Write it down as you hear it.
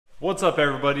What's up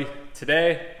everybody?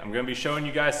 Today I'm going to be showing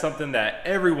you guys something that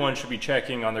everyone should be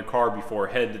checking on their car before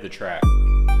head to the track.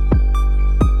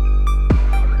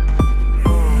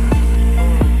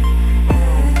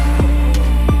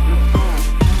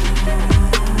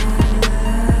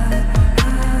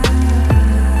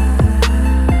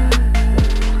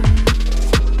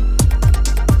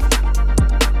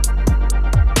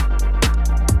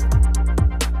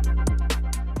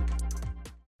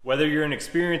 Whether you're an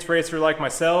experienced racer like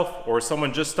myself or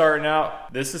someone just starting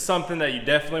out, this is something that you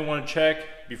definitely want to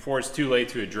check before it's too late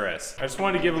to address. I just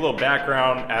wanted to give a little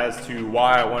background as to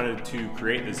why I wanted to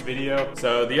create this video.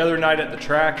 So the other night at the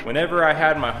track, whenever I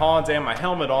had my Hans and my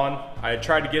helmet on, I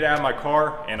tried to get out of my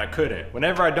car and I couldn't.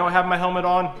 Whenever I don't have my helmet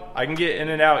on, I can get in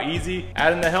and out easy.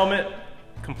 Adding the helmet,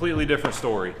 completely different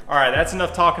story. All right, that's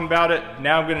enough talking about it.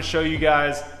 Now I'm gonna show you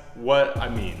guys what I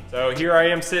mean. So here I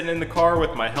am sitting in the car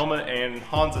with my helmet and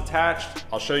Hans attached.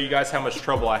 I'll show you guys how much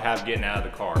trouble I have getting out of the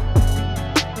car.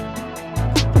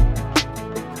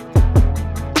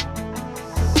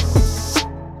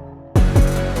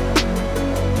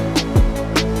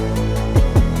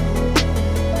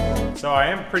 So I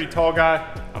am a pretty tall guy.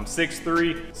 I'm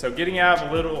 6'3", so getting out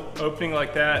of a little opening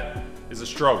like that is a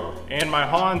struggle. And my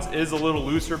Hans is a little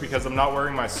looser because I'm not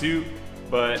wearing my suit,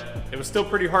 but it was still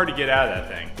pretty hard to get out of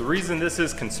that thing. The reason this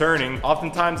is concerning,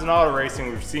 oftentimes in auto racing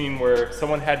we've seen where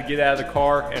someone had to get out of the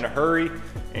car in a hurry,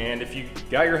 and if you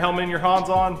got your helmet and your Hans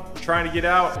on, trying to get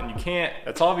out and you can't,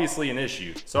 that's obviously an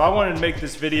issue. So I wanted to make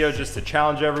this video just to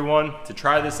challenge everyone to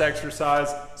try this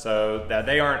exercise so that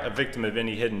they aren't a victim of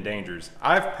any hidden dangers.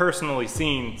 I've personally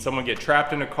seen someone get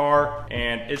trapped in a car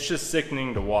and it's just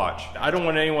sickening to watch. I don't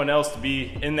want anyone else to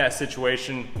be in that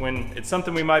situation when it's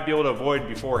something we might be able to avoid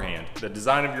beforehand. The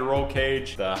design of your roll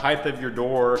cage, the height of your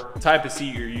door, the type of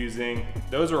seat you're using,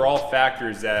 those are all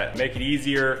factors that make it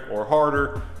easier or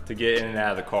harder to get in and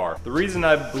out of the car. The reason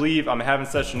I believe I'm having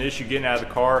such an issue getting out of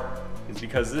the car is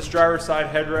because this driver's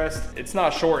side headrest, it's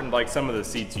not shortened like some of the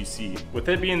seats you see. With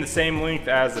it being the same length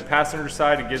as the passenger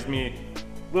side, it gives me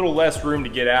a little less room to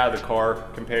get out of the car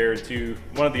compared to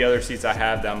one of the other seats I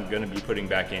have that I'm gonna be putting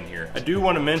back in here. I do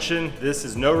wanna mention, this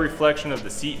is no reflection of the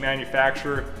seat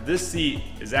manufacturer. This seat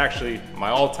is actually my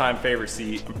all-time favorite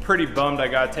seat. I'm pretty bummed I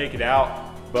gotta take it out,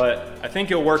 but I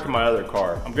think it'll work in my other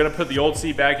car. I'm gonna put the old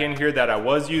seat back in here that I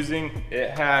was using. It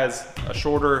has a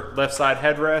shorter left side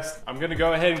headrest. I'm gonna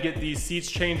go ahead and get these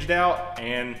seats changed out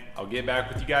and I'll get back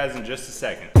with you guys in just a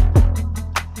second.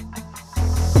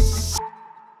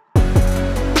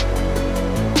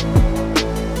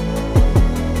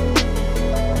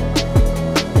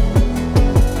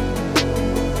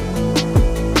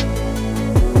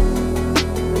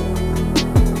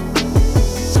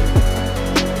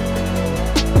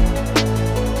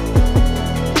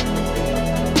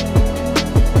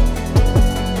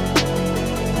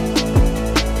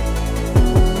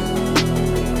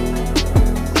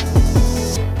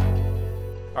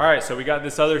 All right, so we got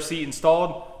this other seat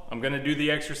installed. I'm gonna do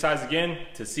the exercise again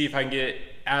to see if I can get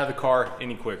out of the car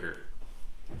any quicker.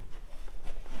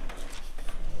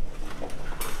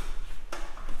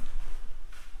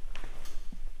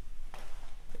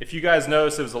 If you guys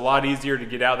noticed, it was a lot easier to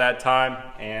get out that time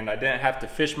and I didn't have to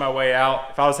fish my way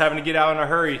out. If I was having to get out in a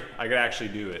hurry, I could actually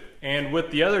do it. And with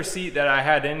the other seat that I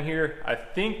had in here, I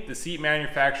think the seat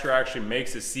manufacturer actually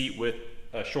makes a seat with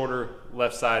a shorter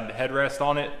left side headrest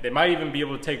on it. They might even be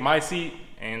able to take my seat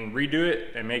and redo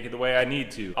it and make it the way I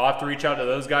need to. I'll have to reach out to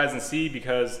those guys and see,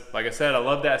 because like I said, I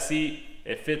love that seat.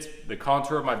 It fits the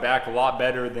contour of my back a lot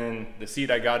better than the seat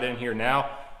I got in here now.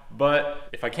 But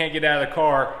if I can't get out of the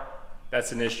car,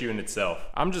 that's an issue in itself.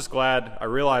 I'm just glad I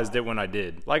realized it when I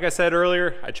did. Like I said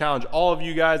earlier, I challenge all of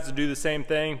you guys to do the same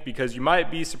thing, because you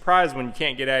might be surprised when you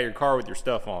can't get out of your car with your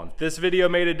stuff on. If this video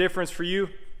made a difference for you,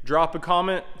 drop a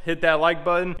comment, hit that like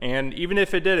button, and even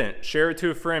if it didn't, share it to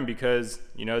a friend, because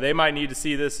you know they might need to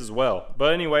see this as well.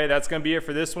 But anyway, that's gonna be it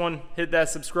for this one. Hit that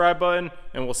subscribe button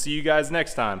and we'll see you guys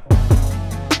next time.